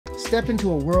step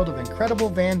into a world of incredible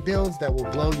van builds that will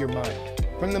blow your mind.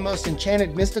 From the most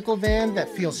enchanted mystical van that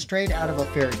feels straight out of a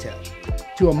fairy tale,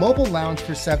 to a mobile lounge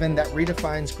for 7 that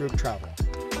redefines group travel.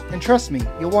 And trust me,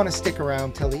 you'll want to stick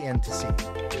around till the end to see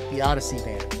the Odyssey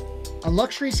van. A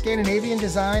luxury Scandinavian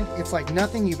design, it's like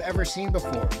nothing you've ever seen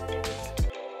before.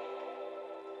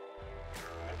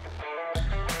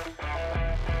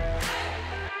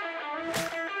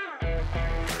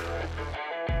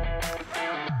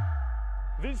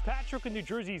 This is Patrick in New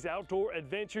Jersey's Outdoor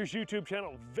Adventures YouTube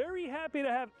channel. Very happy to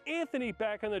have Anthony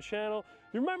back on the channel.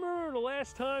 You remember the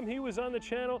last time he was on the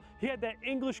channel, he had that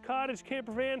English cottage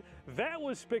camper van? That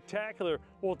was spectacular.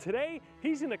 Well, today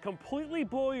he's gonna completely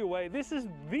blow you away. This is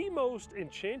the most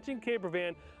enchanting camper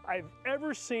van I've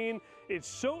ever seen. It's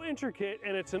so intricate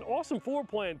and it's an awesome floor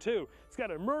plan too. It's got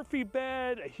a Murphy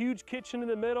bed, a huge kitchen in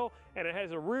the middle, and it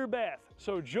has a rear bath.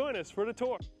 So join us for the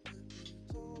tour.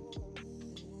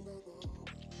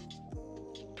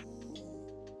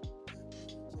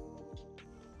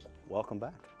 Welcome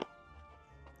back.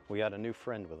 We got a new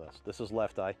friend with us. This is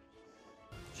Left Eye.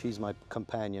 She's my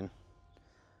companion.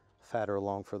 I've had her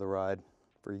along for the ride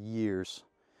for years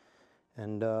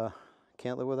and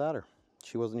can't live without her.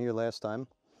 She wasn't here last time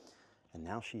and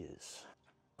now she is.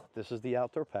 This is the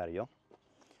outdoor patio.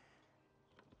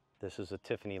 This is a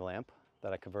Tiffany lamp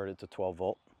that I converted to 12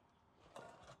 volt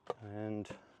and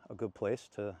a good place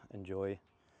to enjoy,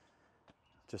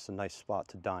 just a nice spot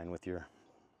to dine with your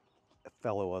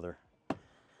fellow other.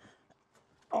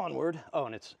 Onward. Oh,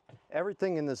 and it's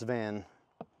everything in this van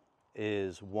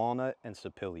is walnut and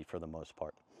sapele for the most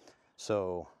part.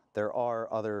 So there are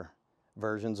other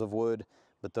versions of wood,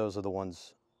 but those are the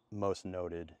ones most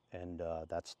noted, and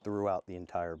that's throughout the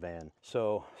entire van.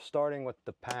 So starting with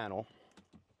the panel,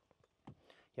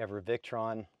 you have your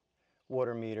Victron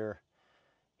water meter,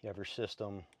 you have your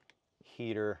system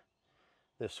heater.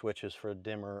 This switch is for a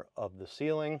dimmer of the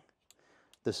ceiling.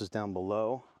 This is down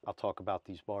below. I'll talk about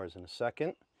these bars in a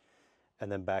second.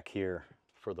 And then back here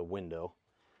for the window.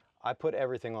 I put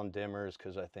everything on dimmers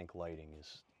because I think lighting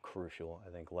is crucial.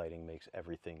 I think lighting makes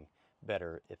everything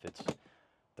better if it's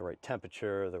the right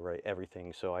temperature, the right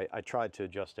everything. So I tried to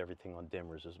adjust everything on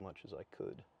dimmers as much as I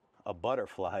could. A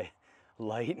butterfly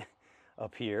light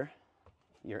up here.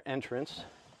 Your entrance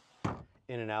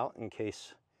in and out in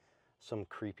case some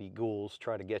creepy ghouls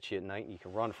try to get you at night and you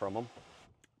can run from them.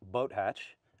 Boat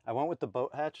hatch. I went with the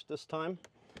boat hatch this time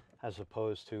as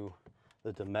opposed to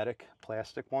the Dometic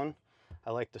plastic one.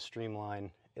 I like the streamline.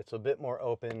 It's a bit more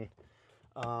open.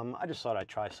 I just thought I'd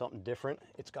try something different.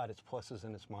 It's got its pluses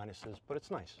and its minuses, but it's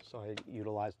nice. So I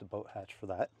utilized the boat hatch for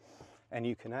that. And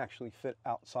you can actually fit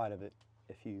outside of it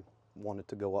if you wanted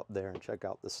to go up there and check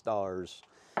out the stars.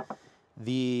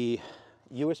 The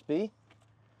USB,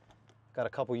 got a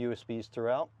couple USBs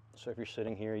throughout. So if you're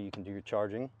sitting here, you can do your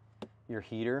charging. Your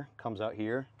heater comes out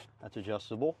here, that's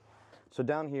adjustable. So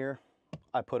down here,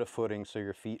 I put a footing so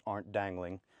your feet aren't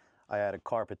dangling. I added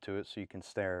carpet to it so you can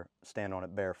stand on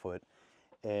it barefoot.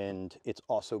 And it's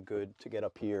also good to get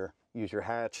up here, use your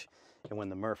hatch, and when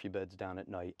the Murphy bed's down at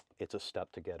night, it's a step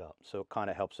to get up. So it kind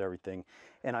of helps everything.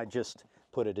 And I just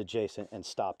put it adjacent and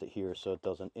stopped it here so it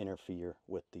doesn't interfere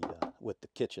with the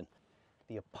kitchen.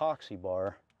 The epoxy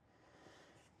bar,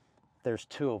 there's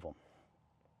 2 of them.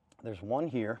 There's one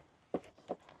here,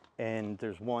 and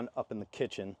there's one up in the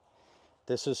kitchen.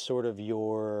 This is sort of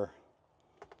your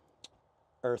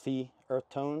earth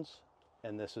tones,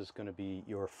 and this is going to be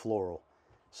your floral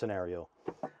scenario.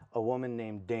 A woman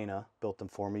named Dana built them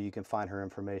for me. You can find her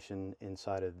information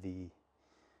inside of the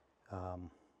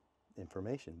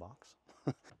information box.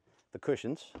 The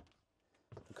cushions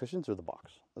or the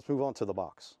box? Let's move on to the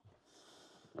box.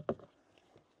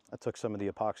 I took some of the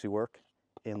epoxy work,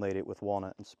 inlaid it with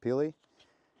walnut and sapele.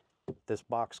 This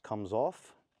box comes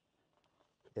off.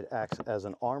 It acts as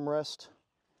an armrest.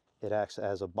 It acts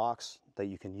as a box that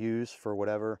you can use for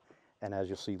whatever. And as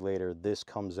you'll see later, this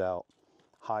comes out,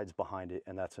 hides behind it,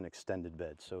 and that's an extended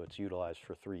bed. So it's utilized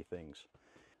for 3 things.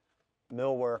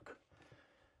 Millwork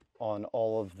on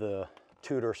all of the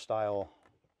Tudor style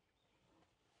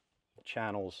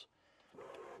channels.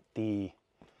 The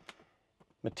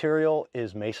material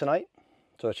is masonite.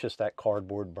 So it's just that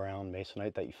cardboard brown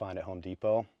masonite that you find at Home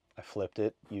Depot. I flipped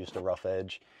it, used a rough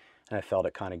edge, and I felt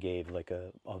it kind of gave like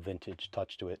a vintage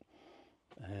touch to it.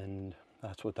 And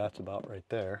that's what that's about right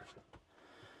there.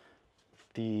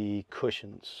 The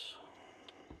cushions.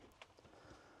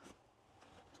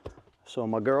 So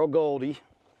my girl Goldie,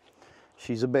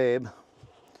 she's a babe.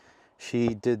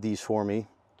 She did these for me,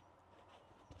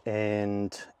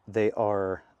 and they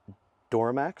are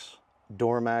Duramax.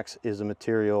 Duramax is a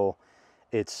material,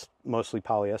 it's mostly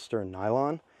polyester and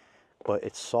nylon, but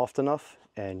it's soft enough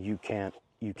and you can't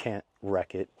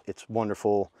wreck it. It's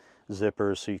wonderful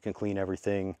zippers so you can clean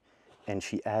everything. And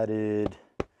she added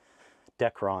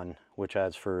Decron, which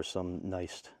adds for some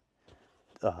nice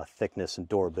thickness and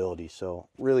durability. So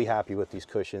really happy with these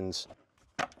cushions.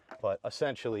 But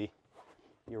essentially,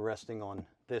 you're resting on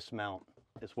this mount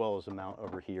as well as the mount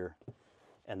over here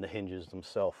and the hinges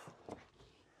themselves.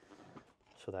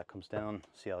 So that comes down.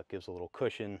 See how it gives a little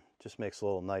cushion, just makes it a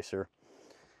little nicer.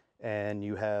 And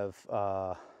you have,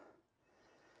 I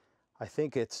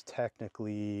think it's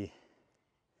technically,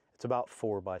 it's about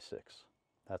 4 by 6.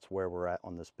 That's where we're at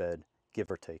on this bed, give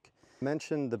or take. I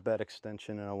mentioned the bed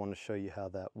extension and I want to show you how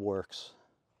that works.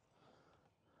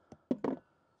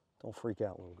 Don't freak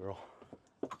out, little girl.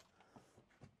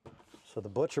 So the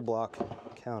butcher block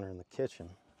counter in the kitchen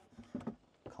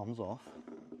comes off.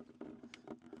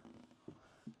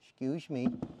 Excuse me. I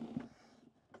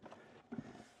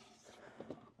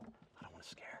don't want to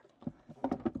scare.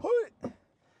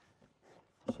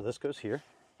 So this goes here.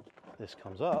 This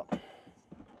comes up.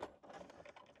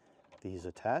 These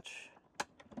attach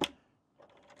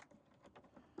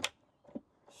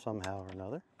somehow or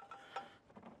another.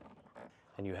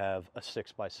 And you have a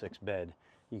 6 by 6 bed.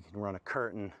 You can run a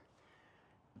curtain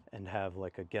and have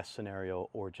like a guest scenario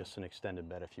or just an extended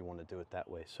bed if you want to do it that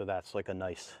way. So that's like a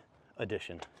nice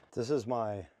addition. This is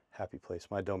my happy place,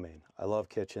 my domain. I love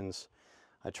kitchens.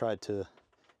 I tried to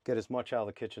get as much out of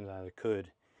the kitchen as I could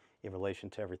in relation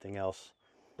to everything else.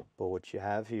 But what you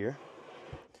have here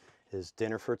is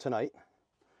dinner for tonight.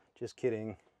 Just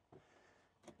kidding.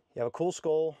 You have a cool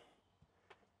skull,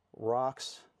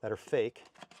 rocks that are fake.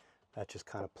 That just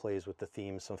kind of plays with the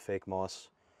theme, some fake moss.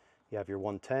 You have your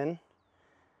 110.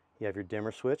 You have your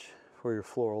dimmer switch for your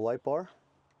floral light bar.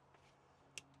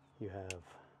 You have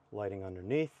lighting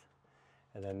underneath.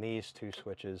 And then these 2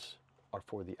 switches are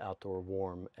for the outdoor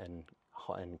warm and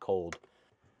cold.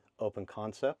 Open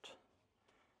concept.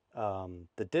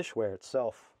 The dishware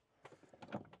itself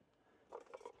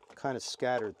kind of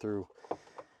scattered through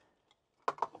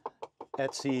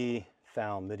Etsy,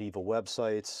 found medieval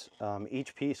websites.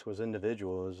 Each piece was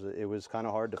individual. It was kind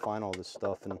of hard to find all this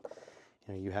stuff. And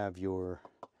you know, you have your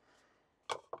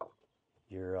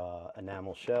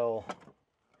enamel shell.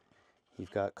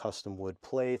 You've got custom wood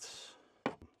plates.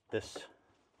 It's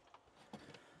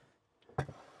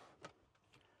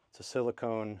a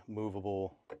silicone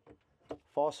movable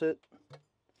faucet,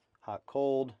 hot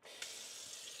cold,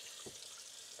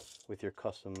 with your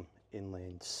custom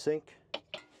inlaid sink,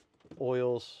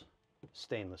 oils,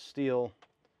 stainless steel,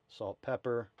 salt,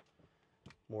 pepper,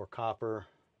 more copper,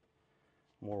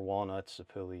 more walnuts,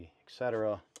 sapilli,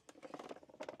 etc.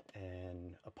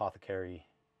 And apothecary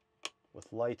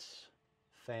with lights,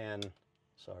 fan,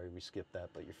 sorry we skipped that,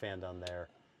 but your fan down there,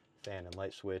 fan and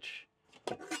light switch,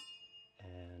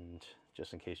 and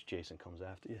just in case Jason comes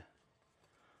after you.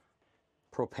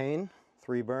 Propane,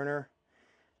 3-burner,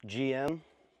 GM.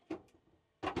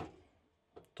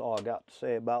 That's all I got to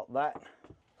say about that.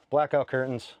 Blackout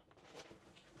curtains.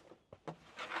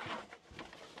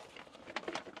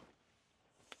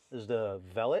 This is the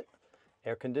Velvet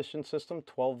air conditioning system,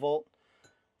 12 volt.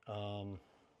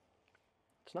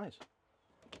 It's nice.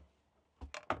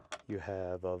 You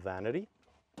have a vanity,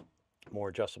 more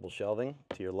adjustable shelving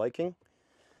to your liking.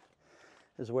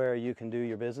 This is where you can do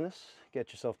your business,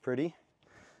 get yourself pretty,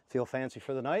 feel fancy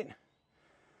for the night,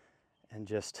 and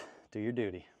just do your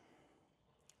duty.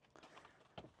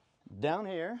 Down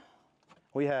here,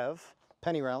 we have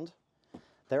penny round.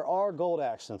 There are gold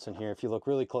accents in here if you look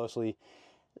really closely.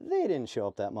 They didn't show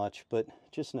up that much, but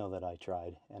just know that I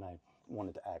tried and I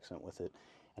wanted to accent with it.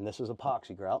 And this is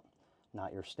epoxy grout,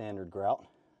 not your standard grout.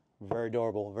 Very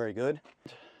durable, very good.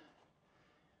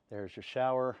 There's your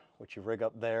shower, which you rig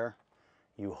up there.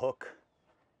 You hook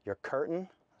your curtain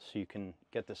so you can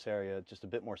get this area just a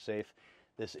bit more safe.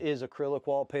 This is acrylic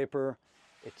wallpaper.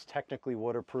 It's technically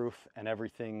waterproof and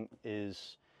everything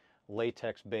is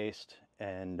latex based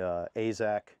and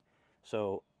AZAC.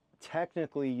 So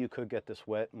technically you could get this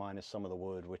wet minus some of the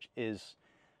wood, which is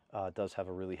does have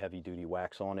a really heavy duty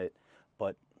wax on it,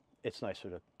 but it's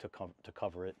nicer to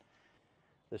cover it.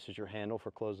 This is your handle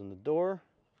for closing the door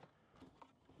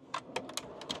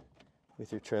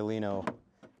with your Trelino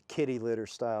kitty litter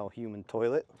style human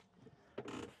toilet,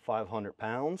 500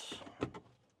 pounds.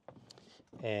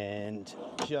 And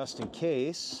just in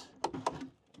case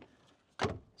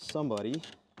somebody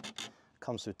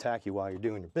comes to attack you while you're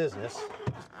doing your business,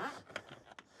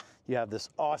 you have this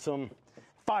awesome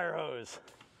fire hose.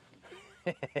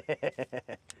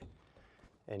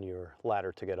 And your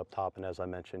ladder to get up top, and as I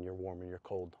mentioned, your warm and your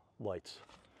cold lights.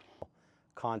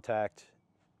 Contact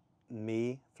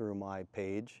me through my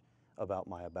page, about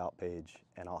my About page,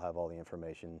 and I'll have all the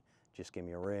information. Just give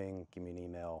me a ring, give me an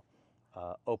email,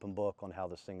 open book on how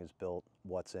this thing is built,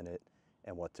 what's in it,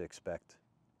 and what to expect.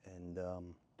 And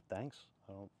thanks.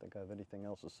 I don't think I have anything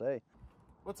else to say.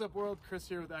 What's up, world? Chris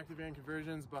here with Active Van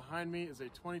Conversions. Behind me is a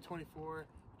 2024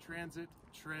 Transit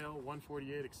Trail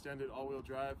 148 extended all-wheel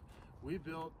drive. We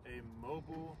built a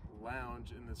mobile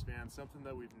lounge in this van, something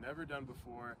that we've never done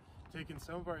before, taken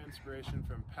some of our inspiration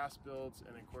from past builds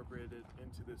and incorporated it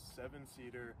into this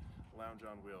 7-seater lounge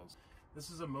on wheels. This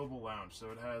is a mobile lounge, so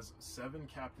it has 7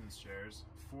 captain's chairs,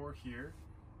 4 here,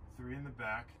 3 in the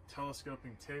back,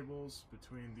 telescoping tables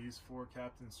between these 4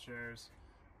 captain's chairs.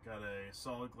 Got a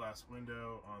solid glass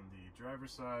window on the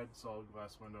driver's side, solid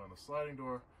glass window on the sliding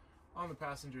door. On the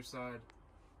passenger side,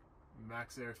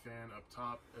 max air fan up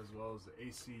top, as well as the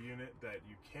AC unit that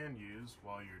you can use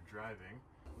while you're driving.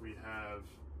 We have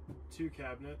 2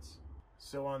 cabinets.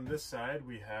 So on this side,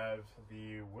 we have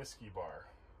the whiskey bar.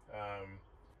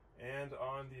 And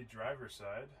on the driver's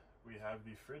side, we have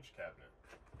the fridge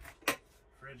cabinet.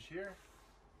 Fridge here,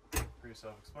 pretty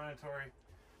self-explanatory,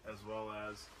 as well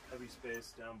as cubby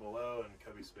space down below and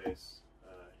cubby space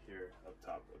here up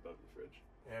top above the fridge.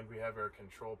 And we have our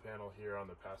control panel here on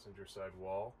the passenger side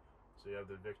wall. So you have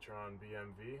the Victron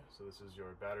BMV, so this is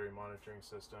your battery monitoring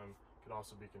system. It can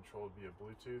also be controlled via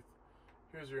Bluetooth.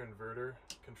 Here's your inverter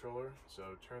controller,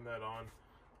 so turn that on.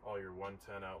 All your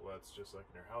 110 outlets, just like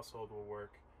in your household, will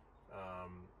work.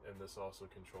 And this also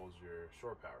controls your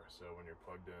shore power, so when you're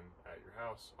plugged in at your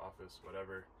house, office,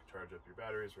 whatever, charge up your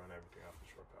batteries, run everything off the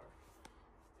shore power.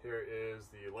 Here is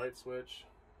the light switch,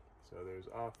 so there's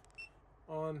off,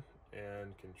 on,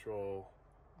 and control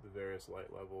the various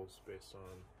light levels based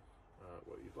on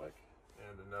what you'd like.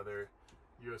 And another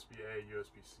USB-A,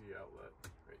 USB-C outlet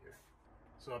right here.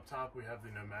 So up top we have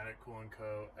the Nomadic Cool &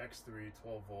 Co. X3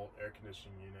 12-volt air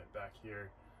conditioning unit back here,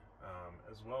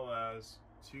 as well as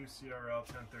 2 CRL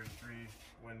 1033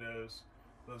 windows.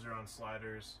 Those are on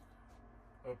sliders.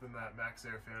 Open that max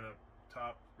air fan up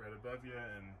top right above you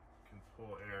and can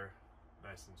pull air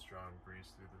nice and strong,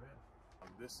 breeze through the van.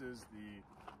 This is the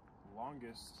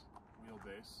longest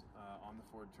wheelbase on the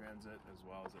Ford Transit, as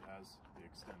well as it has the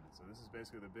extended. So this is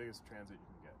basically the biggest Transit you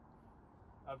can get.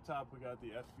 Up top we got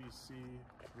the FVC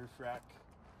roof rack.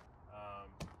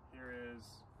 Here is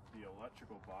the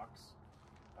electrical box.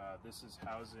 This is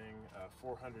housing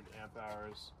 400 amp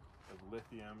hours of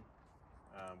lithium.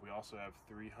 We also have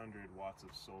 300 watts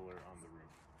of solar on the roof.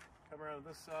 Come around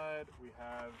to this side, we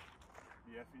have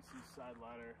the FVC side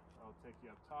ladder. I'll take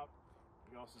you up top.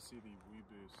 You can also see the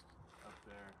WeBoost up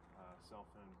there, cell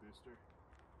phone booster.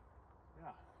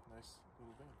 Yeah, nice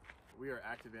little van. We are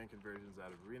Active Van Conversions out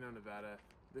of Reno, Nevada.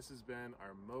 This has been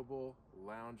our mobile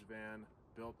lounge van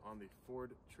built on the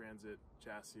Ford Transit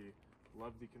chassis.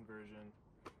 Love the conversion.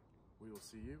 We will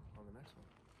see you on the next one.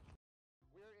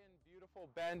 We're in beautiful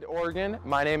Bend, Oregon.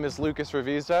 My name is Lucas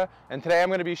Ravizza, and today I'm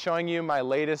going to be showing you my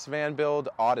latest van build,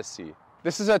 Odyssey.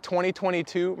 This is a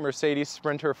 2022 Mercedes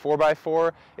Sprinter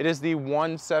 4x4. It is the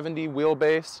 170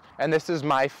 wheelbase, and this is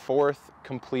my 4th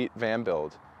complete van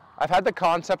build. I've had the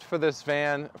concept for this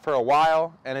van for a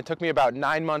while, and it took me about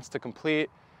 9 months to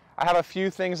complete. I have a few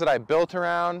things that I built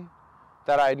around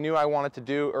that I knew I wanted to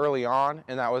do early on,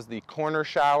 and that was the corner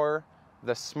shower,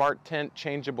 the smart tint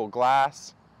changeable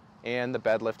glass, and the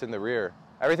bed lift in the rear.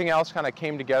 Everything else kind of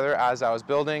came together as I was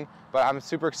building, but I'm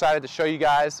super excited to show you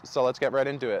guys, so let's get right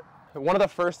into it. One of the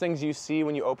first things you see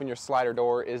when you open your slider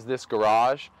door is this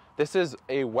garage. This is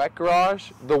a wet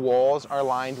garage. The walls are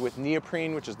lined with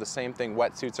neoprene, which is the same thing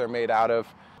wetsuits are made out of.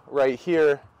 Right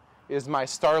here is my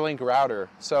Starlink router.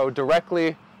 So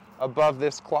directly above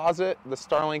this closet, the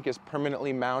Starlink is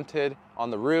permanently mounted on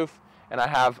the roof, and I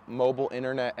have mobile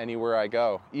internet anywhere I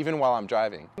go, even while I'm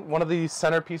driving. One of the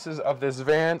centerpieces of this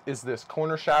van is this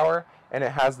corner shower, and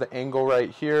it has the angle right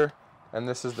here, and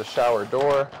this is the shower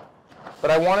door.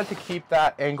 But I wanted to keep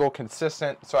that angle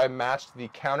consistent, so I matched the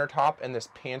countertop and this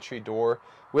pantry door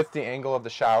with the angle of the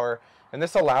shower, and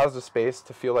this allows the space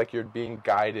to feel like you're being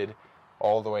guided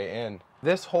all the way in.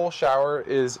 This whole shower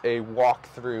is a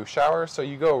walk-through shower, so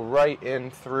you go right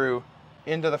in through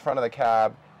into the front of the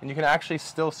cab, and you can actually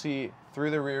still see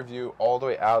through the rear view all the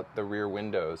way out the rear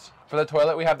windows. For the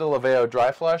toilet, we have the Laveo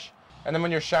dry flush, and then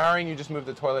when you're showering, you just move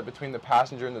the toilet between the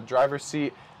passenger and the driver's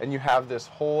seat, and you have this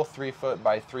whole 3-foot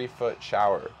by 3-foot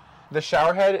shower. The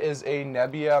shower head is a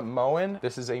Nebbia Moen.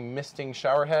 This is a misting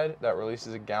shower head that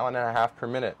releases 1.5 gallons per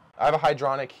minute. I have a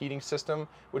hydronic heating system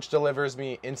which delivers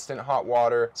me instant hot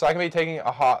water, so I can be taking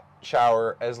a hot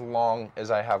shower as long as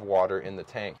I have water in the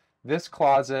tank. This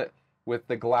closet with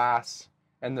the glass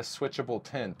and the switchable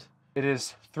tint It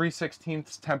is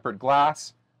 3/16 tempered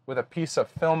glass with a piece of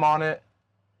film on it.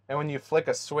 And when you flick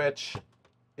a switch,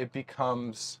 it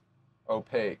becomes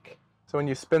opaque. So when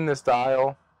you spin this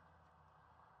dial,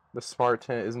 the smart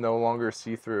tint is no longer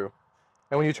see-through.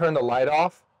 And when you turn the light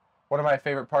off, one of my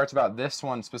favorite parts about this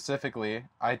one specifically,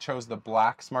 I chose the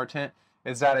black smart tint,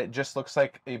 is that it just looks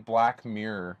like a black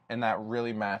mirror, and that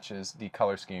really matches the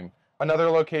color scheme. Another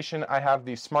location I have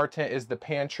the smart tint is the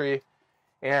pantry,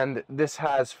 and this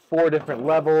has 4 different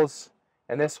levels,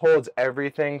 and this holds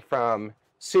everything from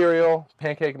cereal,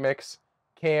 pancake mix,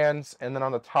 cans, and then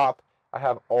on the top I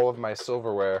have all of my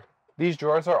silverware. These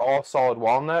drawers are all solid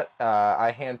walnut.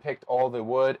 I handpicked all the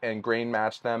wood and grain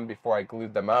matched them before I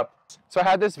glued them up. So I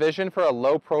had this vision for a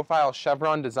low profile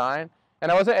chevron design,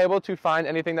 and I wasn't able to find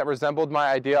anything that resembled my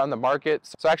idea on the market,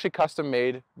 so I actually custom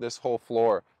made this whole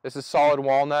floor. This is solid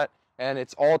walnut, and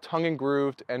it's all tongue and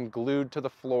grooved and glued to the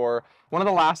floor. One of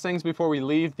the last things before we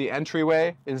leave the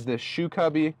entryway is this shoe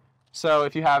cubby. So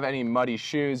if you have any muddy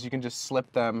shoes, you can just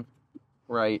slip them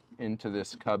right into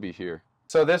this cubby here.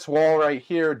 So this wall right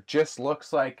here just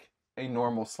looks like a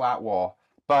normal slat wall,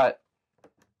 but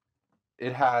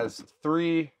it has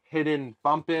 3 hidden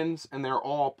bump-ins, and they're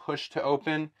all push to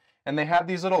open. And they have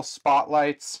these little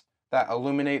spotlights that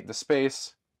illuminate the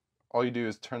space. All you do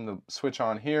is turn the switch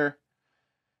on here.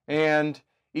 And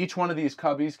each one of these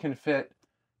cubbies can fit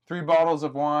 3 bottles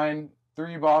of wine,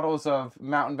 3 bottles of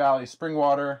Mountain Valley spring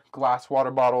water, glass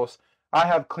water bottles. I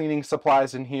have cleaning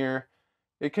supplies in here.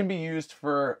 It can be used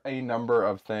for a number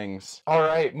of things. All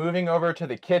right, moving over to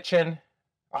the kitchen.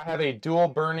 I have a dual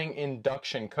burning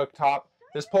induction cooktop.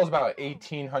 This pulls about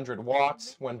 1800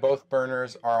 watts when both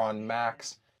burners are on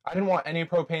max. I didn't want any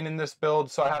propane in this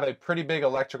build, so I have a pretty big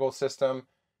electrical system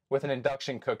with an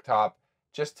induction cooktop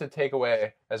just to take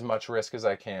away as much risk as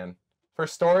I can. For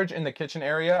storage in the kitchen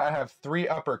area, I have 3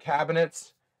 upper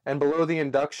cabinets, and below the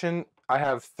induction, I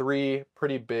have 3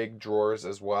 pretty big drawers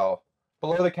as well.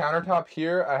 Below the countertop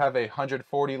here, I have a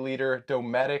 140-liter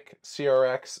Dometic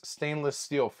CRX stainless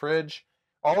steel fridge.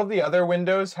 All of the other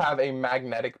windows have a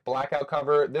magnetic blackout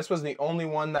cover. This was the only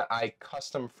one that I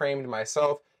custom framed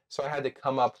myself, so I had to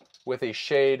come up with a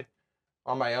shade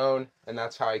on my own, and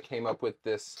that's how I came up with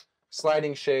this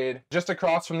sliding shade. Just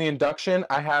across from the induction,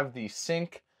 I have the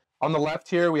sink. On the left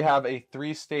here, we have a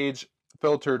 3-stage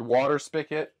filtered water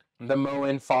spigot, the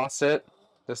Moen faucet.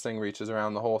 This thing reaches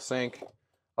around the whole sink.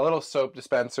 A little soap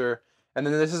dispenser, and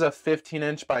then this is a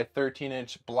 15-inch by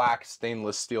 13-inch black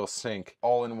stainless steel sink,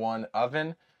 all-in-one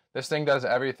oven. This thing does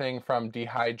everything from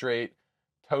dehydrate,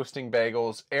 toasting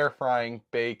bagels, air frying,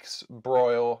 bakes,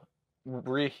 broil,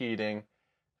 reheating.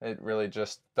 It really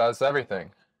just does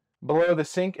everything. Below the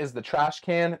sink is the trash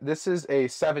can. This is a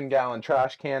 7-gallon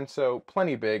trash can, so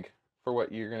plenty big for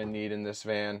what you're going to need in this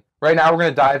van. Right now we're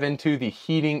going to dive into the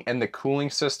heating and the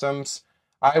cooling systems.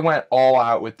 I went all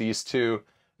out with these two.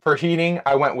 For heating,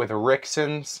 I went with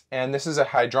Rixon's, and this is a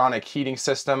hydronic heating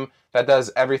system that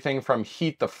does everything from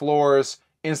heat the floors,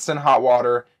 instant hot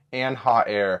water, and hot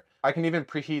air. I can even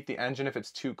preheat the engine if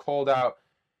it's too cold out,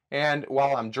 and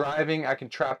while I'm driving, I can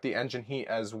trap the engine heat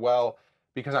as well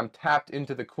because I'm tapped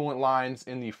into the coolant lines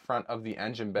in the front of the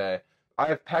engine bay. I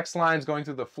have PEX lines going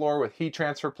through the floor with heat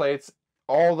transfer plates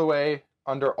all the way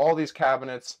under all these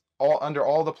cabinets, under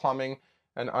all the plumbing,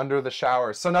 and under the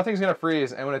shower. So nothing's gonna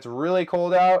freeze, and when it's really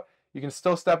cold out, you can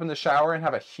still step in the shower and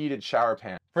have a heated shower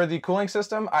pan. For the cooling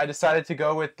system, I decided to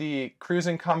go with the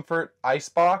Cruising Comfort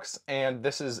Icebox, and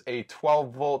this is a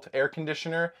 12-volt air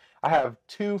conditioner. I have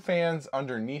 2 fans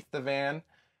underneath the van.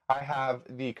 I have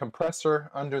the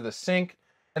compressor under the sink,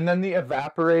 and then the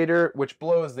evaporator, which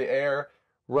blows the air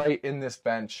right in this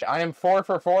bench. I am 4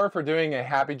 for 4 for doing a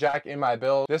Happy Jack in my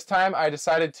build. This time I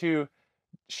decided to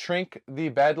shrink the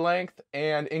bed length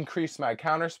and increase my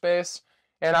counter space,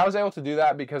 and I was able to do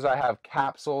that because I have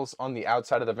capsules on the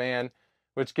outside of the van,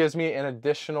 which gives me an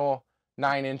additional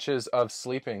 9 inches of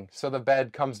sleeping. So the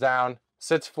bed comes down,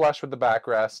 sits flush with the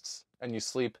backrests, and you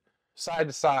sleep side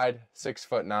to side,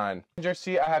 6'9". Passenger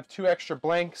seat, I have 2 extra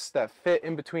blanks that fit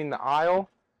in between the aisle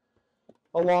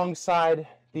alongside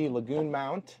the lagoon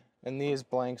mount, and these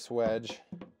blanks wedge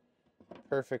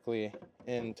perfectly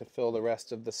in to fill the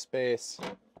rest of the space.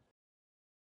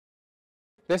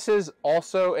 This is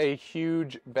also a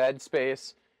huge bed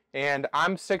space, and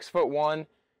I'm 6'1",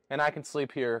 and I can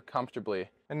sleep here comfortably.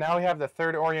 And now we have the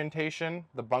third orientation,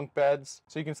 the bunk beds.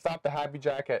 So you can stop the Happy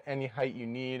Jack at any height you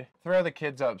need, throw the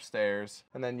kids upstairs,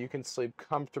 and then you can sleep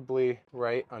comfortably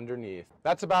right underneath.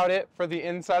 That's about it for the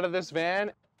inside of this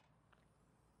van.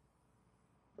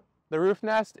 The roof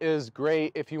nest is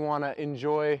great if you want to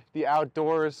enjoy the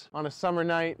outdoors on a summer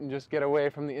night and just get away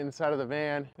from the inside of the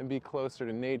van and be closer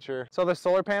to nature. So the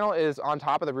solar panel is on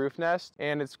top of the roof nest,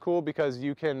 and it's cool because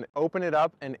you can open it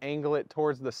up and angle it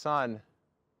towards the sun.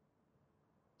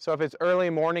 So if it's early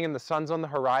morning and the sun's on the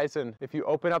horizon, if you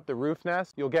open up the roof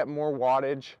nest, you'll get more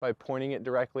wattage by pointing it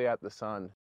directly at the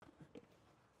sun.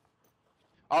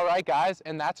 All right, guys,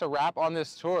 and that's a wrap on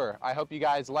this tour. I hope you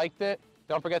guys liked it.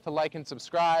 Don't forget to like and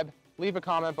subscribe. Leave a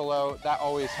comment below, that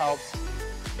always helps.